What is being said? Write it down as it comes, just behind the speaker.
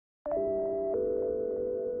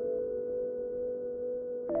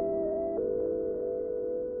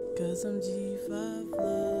cause I'm G5 fly.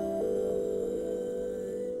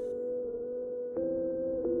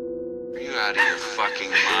 Are you out of your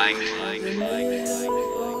fucking mind?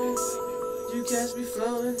 You catch me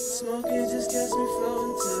floating, smoking, just catch me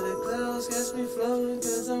floating till the clouds catch me floating,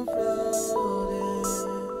 cause I'm floating.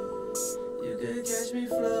 You could catch me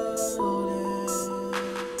floating.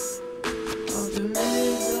 Off the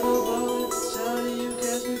mids of the boat, shawty, you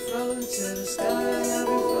catch me floating till the sky, I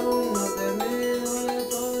be floating off that mid on that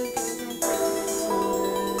boat, cause I'm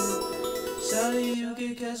floating. Shawty, you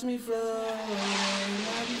can catch me floating,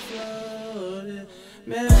 I be floating.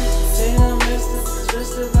 Man, ain't no mister,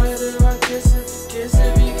 just a lighter, I kiss it because I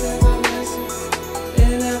miss it.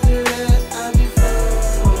 And after that, I be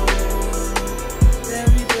floating.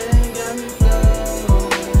 Everything got me floating.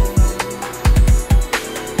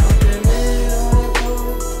 Off that mid on that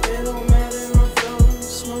boat, it don't matter, I'm floating.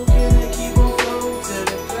 Smoking and keep on floating till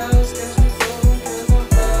the clouds catch me floating, cause I'm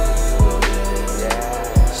floating.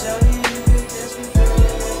 Shawty, you can catch me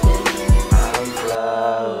floating. I'm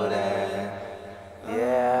floating.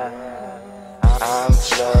 I'm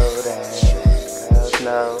floating, cause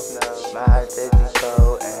no, my digits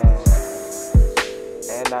floating,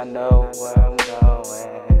 and I know where I'm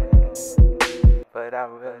going, but I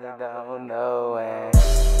really don't know. And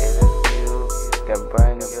if you can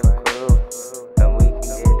bring your crew, then we can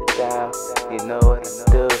get it down. You know what to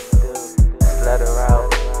do. Just let her out,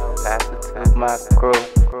 pass it to my crew.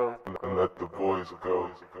 Let the boys go.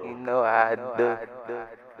 You know how I do.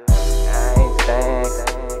 I ain't saying,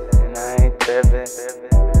 and I ain't tripping,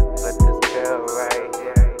 but this girl right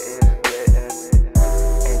here is written,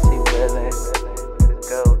 and she willing to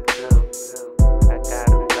go too. I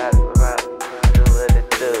gotta back her up, do what it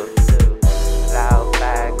do. Loud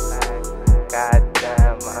back,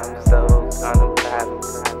 goddamn, I'm so gonna back.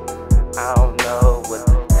 I don't know what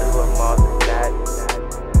to do, I'm all the that.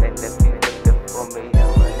 And if you looking for me,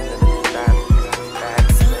 I'm into the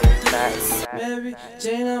back. Mary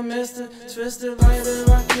Jane, I missed her. Twisted lighter,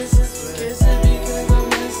 I kiss it because I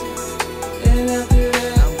miss it. And after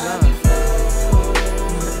that, I be floating.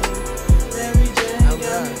 Mary Jane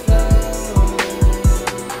got me floating.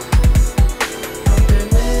 Off that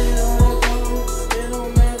mid on that boat, it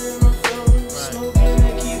don't matter, I'm floating. Smoking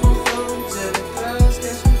and keep on floating till the clouds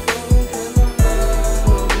catch me floating, cause I'm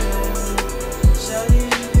floating. Shawty,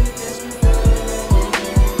 you can catch me floating,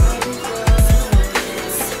 I be floating.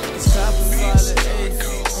 It's chopping by the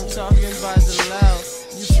I'm talking by the loud.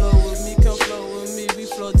 You flow with me, come flow with me. We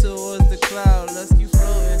float towards the cloud. Let's keep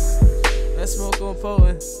floating. Let's smoke on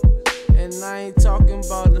potent. And I ain't talking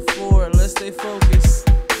about the four. Let's stay focused.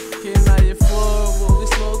 Getting out your floor, what we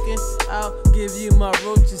smoking? I'll give you my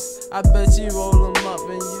roaches. I bet you roll them up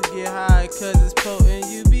and you get high, cause it's potent.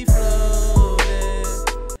 You be floating,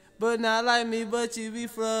 but not like me, but you be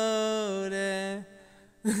floating.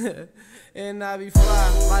 And I be fly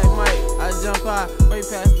like Mike, I jump high, way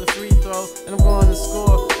past the free throw, and I'm going to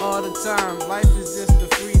score all the time. Life is just a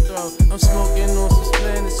free throw. I'm smoking on some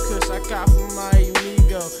Spanish kush I caught from my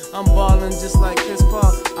amigo. I'm balling just like Chris Paul.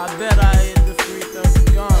 I bet I hit the free throw.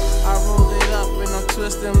 Gone. I roll it up and I'm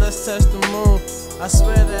twisting. Let's touch the moon. I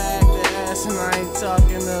swear to act the ass, and I ain't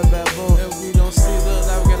talking about bull. If we don't see those,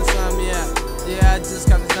 I gotta sign me out. Yeah, I just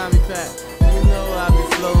got the zombie pack. You know I be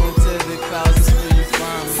flowing to the clouds. That's where you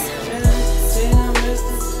find me at.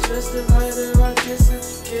 Twisted light.